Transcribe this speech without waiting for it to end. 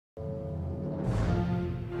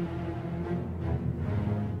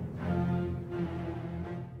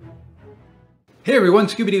Hey everyone,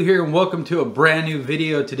 Scooby-Doo here and welcome to a brand new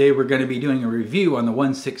video. Today we're going to be doing a review on the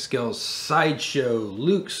 1/6 scale Sideshow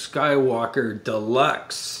Luke Skywalker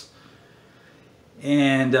Deluxe.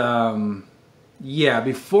 And yeah,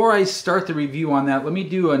 before I start the review on that, let me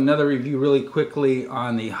do another review really quickly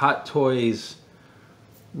on the Hot Toys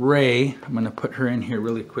Rey. I'm going to put her in here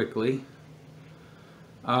really quickly.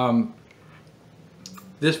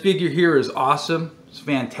 This figure here is awesome. It's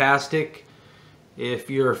fantastic. If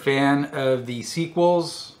you're a fan of the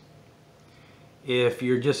sequels, if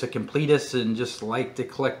you're just a completist and just like to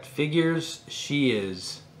collect figures, she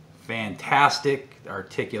is fantastic. The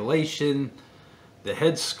articulation, the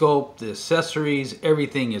head sculpt, the accessories,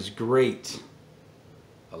 everything is great.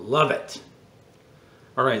 I love it.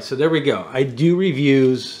 Alright, so there we go. I do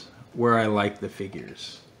reviews where I like the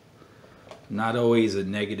figures. Not always a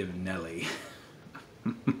negative Nelly.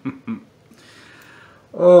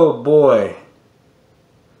 Oh boy.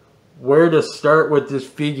 Where to start with this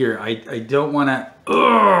figure? I don't want to.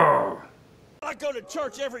 I go to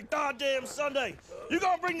church every goddamn Sunday. You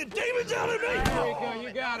gonna bring the demons out of me? There you go,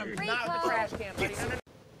 you got him. Not with the trash can, buddy.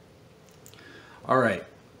 All right.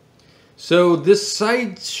 So this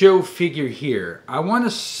Sideshow figure here, I want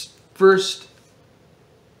to first.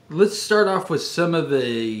 Let's start off with some of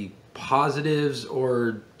the positives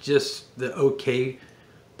or just the okay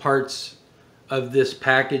parts of this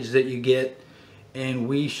package that you get. And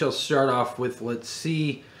we shall start off with, let's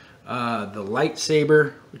see, the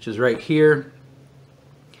lightsaber, which is right here.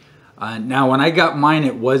 Now, when I got mine,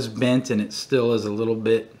 it was bent, and it still is a little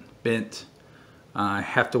bit bent. I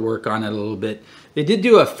have to work on it a little bit. They did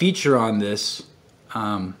do a feature on this.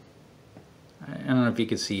 I don't know if you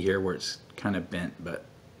can see here where it's kind of bent, but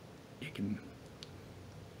you can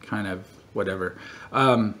kind of, whatever.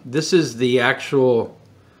 This is the actual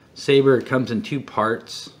saber. It comes in two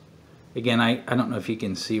parts. Again, I don't know if you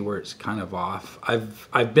can see where it's kind of off.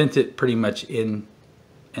 I've bent it pretty much in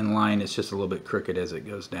line. It's just a little bit crooked as it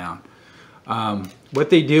goes down. What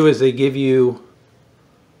they do is they give you,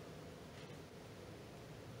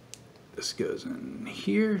 this goes in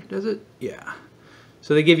here, does it? Yeah.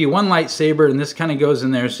 So they give you one lightsaber, and this kind of goes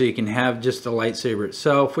in there so you can have just the lightsaber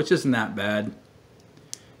itself, which isn't that bad.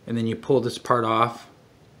 And then you pull this part off.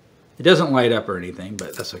 It doesn't light up or anything,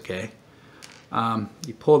 but that's okay.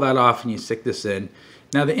 You pull that off and you stick this in.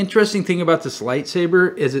 Now the interesting thing about this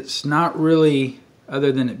lightsaber is it's not really,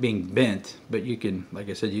 other than it being bent, but you can, like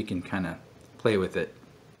I said, you can kind of play with it.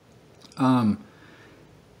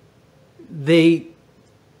 They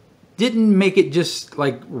didn't make it just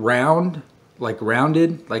like rounded,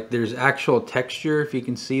 like there's actual texture, if you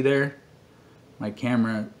can see there. My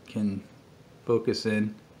camera can focus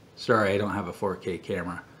in. Sorry, I don't have a 4K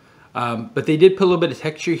camera. But they did put a little bit of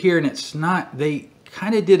texture here, and it's not, they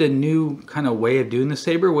kind of did a new kind of way of doing the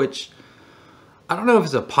saber, which I don't know if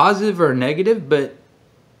it's a positive or a negative, but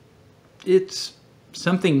it's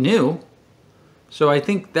something new. So I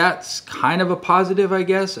think that's kind of a positive, I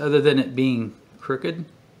guess, other than it being crooked.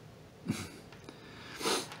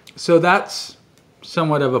 So that's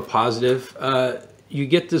somewhat of a positive. You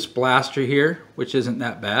get this blaster here, which isn't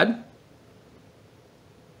that bad.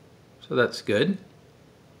 So that's good.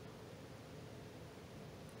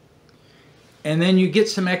 And then you get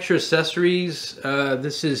some extra accessories.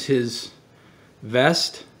 This is his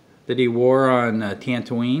vest that he wore on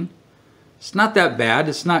Tatooine. It's not that bad.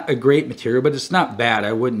 It's not a great material, but it's not bad.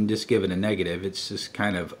 I wouldn't just give it a negative. It's just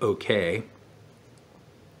kind of okay.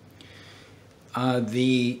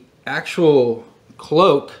 The actual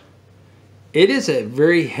cloak, it is a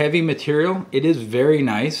very heavy material. It is very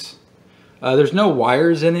nice. There's no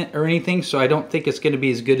wires in it or anything, so I don't think it's going to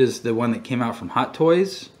be as good as the one that came out from Hot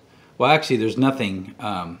Toys. Well, actually, there's nothing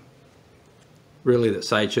really that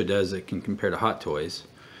Sideshow does that can compare to Hot Toys.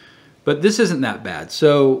 But this isn't that bad.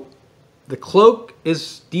 So the cloak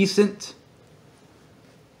is decent.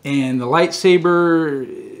 And the lightsaber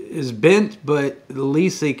is bent, but at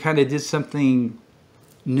least they kind of did something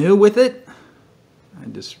new with it. I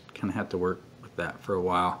just kind of have to work with that for a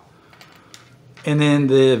while. And then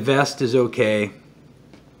the vest is okay.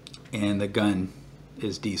 And the gun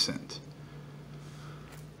is decent.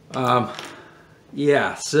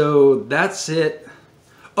 Yeah, so that's it.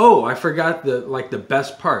 Oh, I forgot the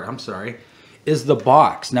best part, I'm sorry, is the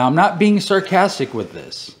box. Now, I'm not being sarcastic with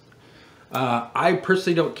this. I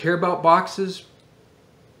personally don't care about boxes.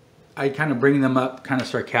 I kind of bring them up kind of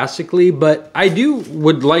sarcastically, but I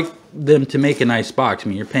would like them to make a nice box. I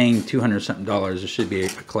mean, you're paying $200-something. It should be a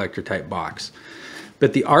collector type box.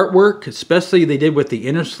 But the artwork, especially they did with the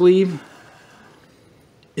inner sleeve,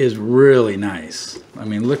 is really nice. I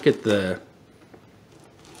mean, look at the,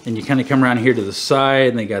 and you kind of come around here to the side,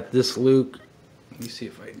 and they got this Luke me see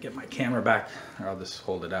if I can get my camera back, or I'll just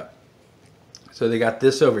hold it up. So they got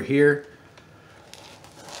this over here,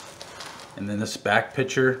 and then this back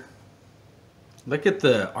picture. Look at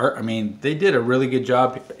the art. I mean, they did a really good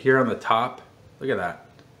job here on the top. Look at that.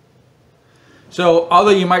 So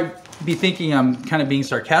although you might be thinking I'm kind of being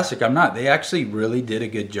sarcastic, I'm not. They actually really did a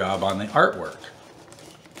good job on the artwork.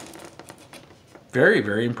 Very,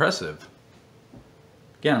 very impressive.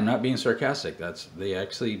 Again, I'm not being sarcastic. They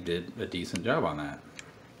actually did a decent job on that.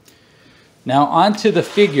 Now onto the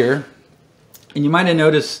figure, and you might have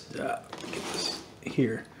noticed, look at this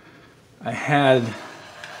here. I had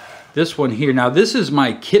this one here. Now this is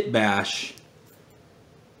my Kit Bash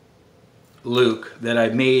Luke that I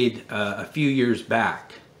made a few years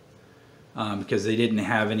back because they didn't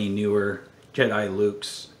have any newer Jedi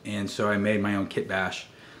Lukes, and so I made my own Kit Bash.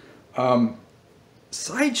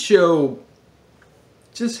 Sideshow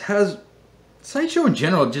just has, Sideshow in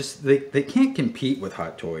general, just they can't compete with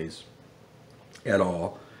Hot Toys at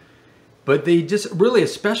all, but they just really,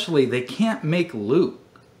 especially, they can't make Luke.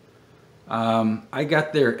 I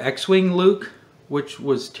got their X-Wing Luke, which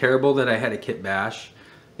was terrible that I had a Kit Bash.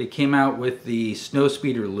 They came out with the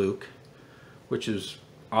Snowspeeder Luke, which is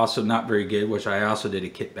also not very good, which I also did a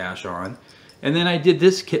Kit Bash on. And then I did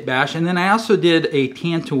this Kit Bash, and then I also did a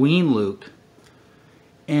Tatooine Luke,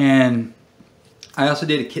 and I also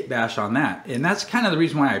did a Kit Bash on that. And that's kind of the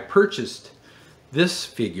reason why I purchased this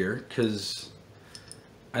figure, because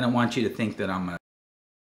I don't want you to think that I'm a...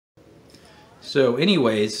 So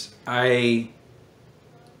anyways, I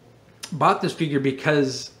bought this figure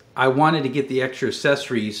because I wanted to get the extra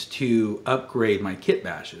accessories to upgrade my Kit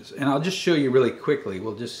Bashes. And I'll just show you really quickly.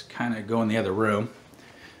 We'll just kind of go in the other room.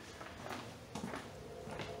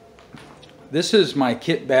 This is my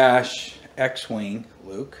Kit Bash X-Wing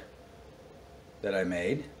Luke that I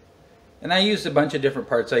made. And I used a bunch of different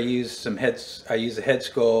parts. I used a head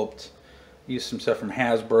sculpt, used some stuff from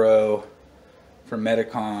Hasbro, from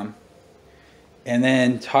Medicom. And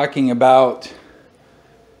then talking about,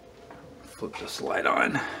 flip this light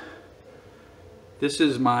on. This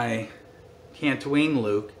is my Tatooine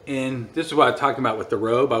Luke, and this is what I'm talking about with the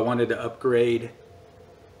robe. I wanted to upgrade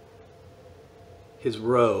his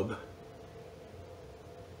robe.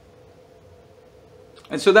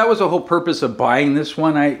 And so that was the whole purpose of buying this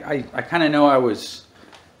one. I kind of know I was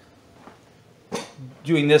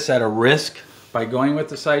doing this at a risk by going with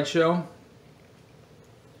the Sideshow.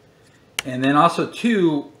 And then also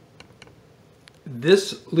too,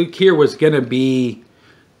 this Luke here was going to be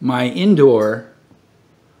my indoor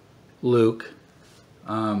Luke.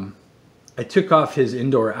 I took off his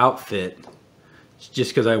indoor outfit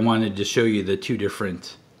just because I wanted to show you the two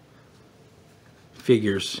different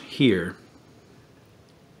figures here.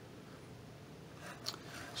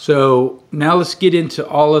 So now let's get into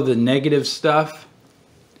all of the negative stuff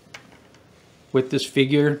with this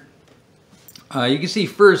figure. You can see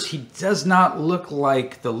first, he does not look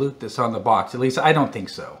like the Luke that's on the box. At least I don't think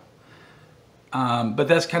so. But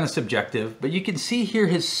that's kind of subjective. But you can see here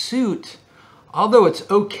his suit, although it's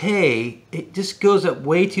okay, it just goes up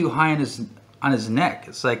way too high on his neck.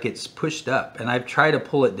 It's like it's pushed up, and I've tried to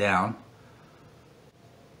pull it down.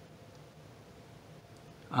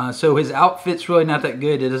 So his outfit's really not that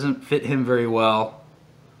good. It doesn't fit him very well.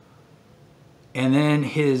 And then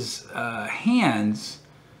his hands,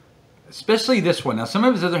 especially this one. Now some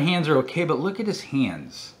of his other hands are okay, but look at his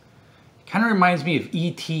hands. It kind of reminds me of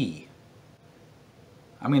E.T.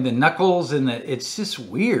 I mean, the knuckles and it's just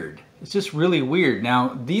weird. It's just really weird.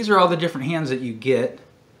 Now, these are all the different hands that you get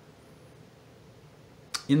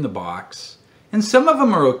in the box. And some of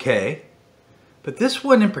them are okay. But this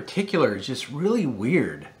one in particular is just really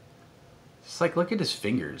weird. It's like, look at his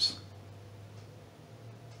fingers.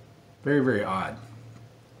 Very, very odd.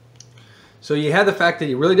 So you have the fact that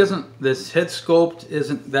he really doesn't, this head sculpt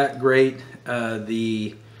isn't that great.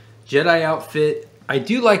 The Jedi outfit, I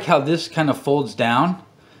do like how this kind of folds down,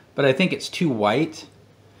 but I think it's too white.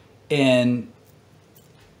 And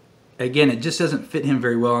again, it just doesn't fit him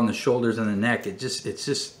very well on the shoulders and the neck. It's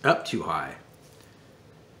just up too high.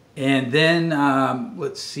 And then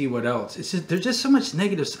let's see what else. It's just, there's just so much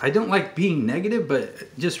negative. I don't like being negative,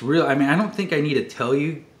 but just real. I mean, I don't think I need to tell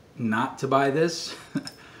you not to buy this.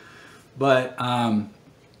 But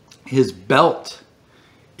his belt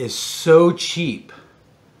is so cheap.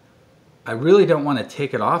 I really don't want to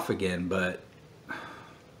take it off again, but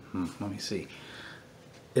let me see.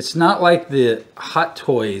 It's not like the Hot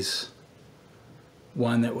Toys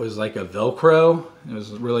one that was like a Velcro. It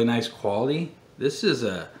was really nice quality. This is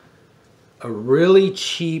a really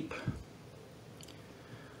cheap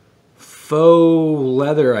faux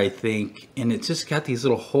leather, I think, and it's just got these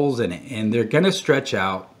little holes in it, and they're gonna stretch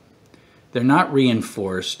out. They're not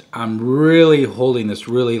reinforced. I'm really holding this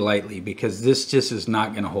really lightly because this just is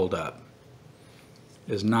not gonna hold up.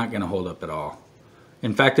 It's not gonna hold up at all.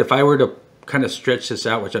 In fact, if I were to kind of stretch this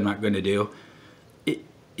out, which I'm not gonna do,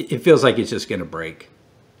 it feels like it's just gonna break.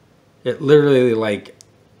 It literally, like,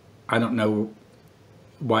 I don't know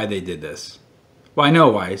why they did this. Well, I know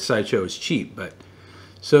why. Sideshow is cheap, but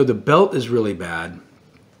so the belt is really bad.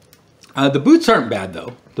 The boots aren't bad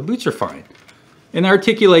though. The boots are fine, and the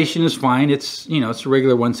articulation is fine. It's, you know, it's a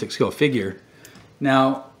regular 1/6 scale figure.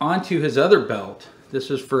 Now onto his other belt.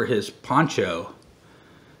 This is for his poncho.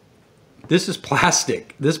 This is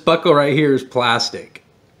plastic. This buckle right here is plastic.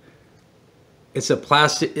 It's a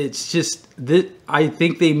plastic. It's just that I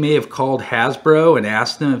think they may have called Hasbro and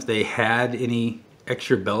asked them if they had any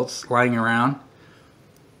extra belts lying around.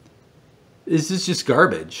 This is just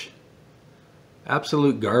garbage.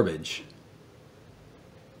 Absolute garbage.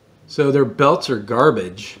 So their belts are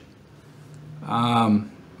garbage. The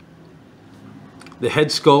head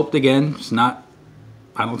sculpt, again, it's not,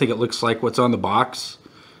 I don't think it looks like what's on the box.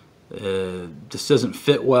 This doesn't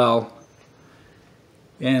fit well.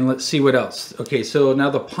 And let's see what else. Okay, so now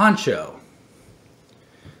the poncho.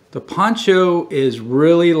 The poncho is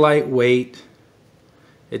really lightweight.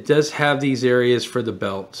 It does have these areas for the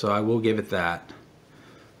belt, so I will give it that.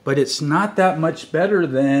 But it's not that much better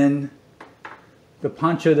than the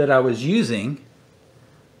poncho that I was using,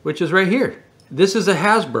 which is right here. This is a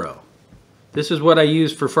Hasbro. This is what I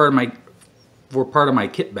use for part of my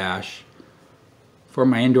kit bash for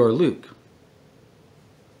my indoor Luke.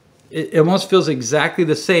 It almost feels exactly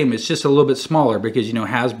the same. It's just a little bit smaller because, you know,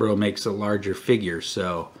 Hasbro makes a larger figure.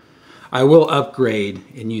 So I will upgrade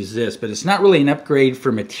and use this, but it's not really an upgrade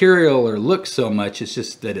for material or look so much. It's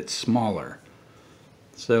just that it's smaller.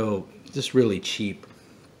 So just really cheap.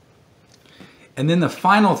 And then the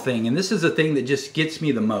final thing, and this is the thing that just gets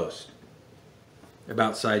me the most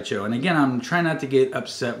about Sideshow. And again, I'm trying not to get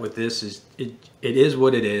upset with this. It is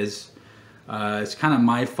what it is. It's kind of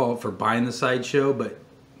my fault for buying the Sideshow, but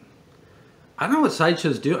I don't know what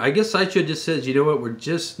Sideshows do. I guess Sideshow just says, you know what, we're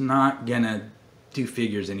just not gonna do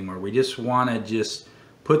figures anymore. We just want to just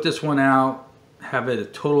put this one out, have it a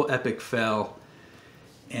total epic fail.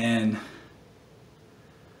 And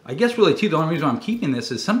I guess really too, the only reason why I'm keeping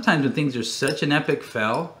this is sometimes when things are such an epic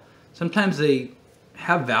fail, sometimes they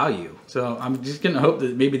have value. So I'm just gonna hope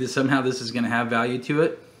that maybe somehow this is gonna have value to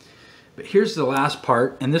it. But here's the last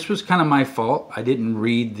part, and this was kind of my fault. I didn't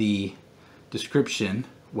read the description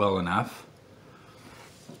well enough.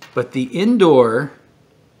 But the indoor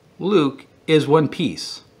Luke is one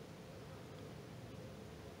piece.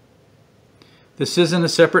 This isn't a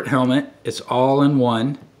separate helmet. It's all in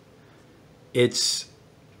one. It's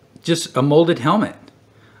just a molded helmet.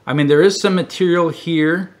 I mean, there is some material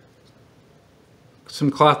here,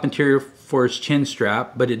 some cloth material for his chin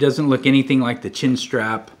strap, but it doesn't look anything like the chin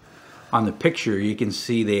strap on the picture. You can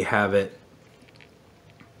see they have it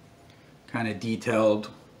kind of detailed,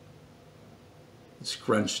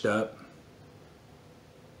 scrunched up.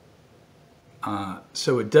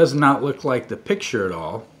 So it does not look like the picture at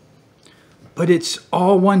all, but it's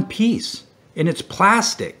all one piece, and it's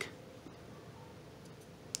plastic.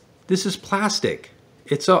 This is plastic.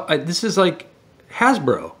 It's all, this is like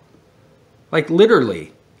Hasbro, like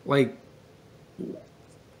literally, like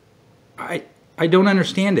I don't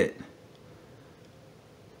understand it.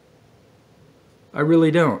 I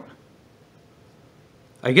really don't.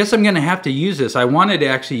 I guess I'm gonna have to use this. I wanted to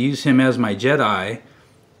actually use him as my Jedi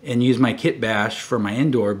and use my kit bash for my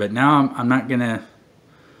indoor, but now I'm not gonna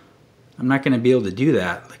be able to do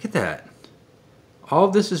that. Look at that. All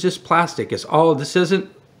of this is just plastic. It's all, this is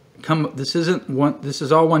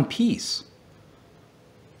all one piece.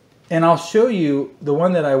 And I'll show you the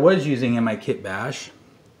one that I was using in my kit bash.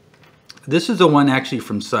 This is the one actually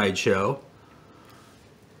from Sideshow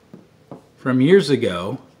from years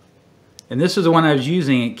ago. And this is the one I was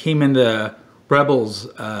using. It came in the Rebels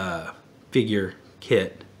figure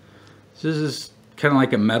kit. So this is kind of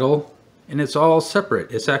like a metal, and it's all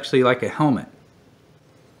separate. It's actually like a helmet.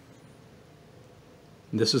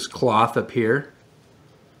 This is cloth up here.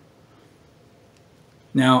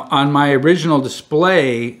 Now on my original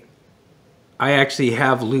display, I actually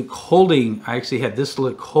have Luke holding, I actually had this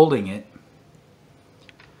Luke holding it.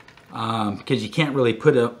 Because you can't really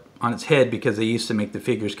put it on its head because they used to make the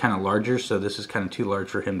figures kind of larger, so this is kind of too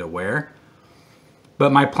large for him to wear.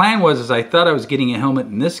 But my plan was, I thought I was getting a helmet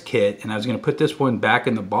in this kit, and I was going to put this one back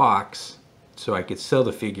in the box so I could sell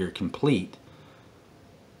the figure complete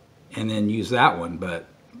and then use that one. But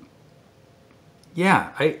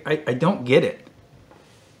yeah, I don't get it.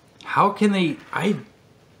 How can they, I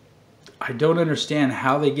don't understand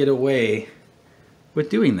how they get away with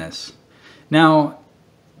doing this. Now,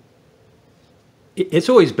 it's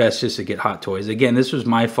always best just to get Hot Toys. Again, this was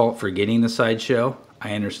my fault for getting the Sideshow.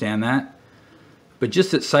 I understand that. But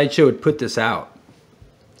just that Sideshow would put this out.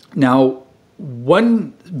 Now,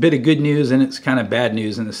 one bit of good news, and it's kind of bad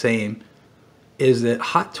news in the same, is that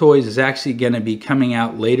Hot Toys is actually going to be coming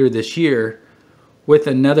out later this year with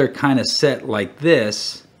another kind of set like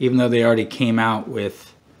this. Even though they already came out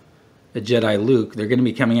with a Jedi Luke, they're going to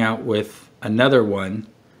be coming out with another one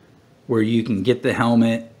where you can get the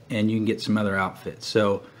helmet and you can get some other outfits.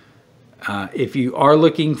 So if you are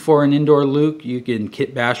looking for an indoor Luke, you can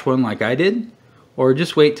kit bash one like I did, or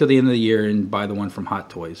just wait till the end of the year and buy the one from Hot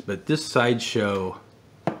Toys. But this Sideshow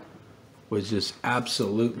was just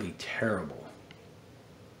absolutely terrible.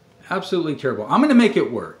 Absolutely terrible. I'm going to make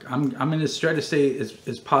it work. I'm going to try to stay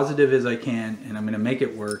as positive as I can, and I'm going to make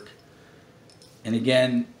it work. And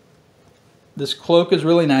again, this cloak is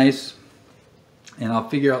really nice, and I'll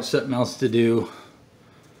figure out something else to do.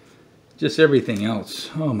 Just everything else.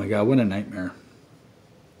 Oh my God, what a nightmare.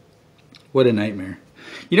 What a nightmare.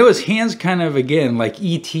 You know, his hand's kind of, again, like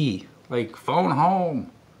E.T., like phone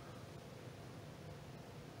home.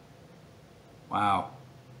 Wow.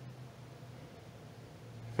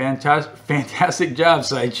 Fantastic job,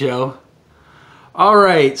 Sideshow. All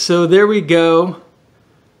right, so there we go.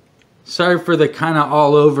 Sorry for the kind of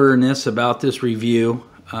all-overness about this review.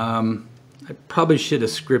 I probably should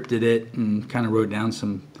have scripted it and kind of wrote down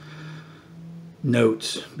some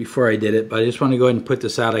notes before I did it, but I just want to go ahead and put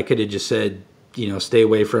this out. I could have just said, you know, stay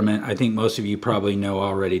away from it. I think most of you probably know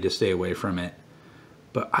already to stay away from it.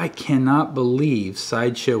 But I cannot believe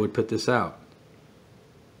Sideshow would put this out.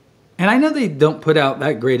 And I know they don't put out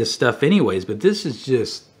that great of stuff anyways, but this is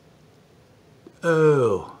just,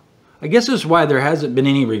 oh. I guess that's why there hasn't been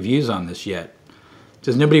any reviews on this yet,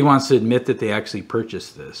 because nobody wants to admit that they actually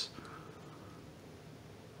purchased this.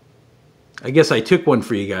 I guess I took one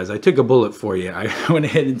for you guys. I took a bullet for you. I went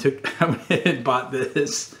ahead and bought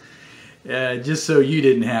this just so you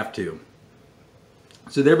didn't have to.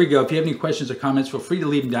 So there we go. If you have any questions or comments, feel free to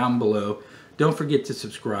leave them down below. Don't forget to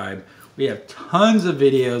subscribe. We have tons of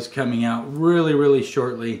videos coming out really, really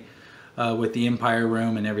shortly with the Empire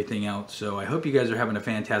Room and everything else. So I hope you guys are having a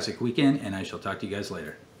fantastic weekend, and I shall talk to you guys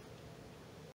later.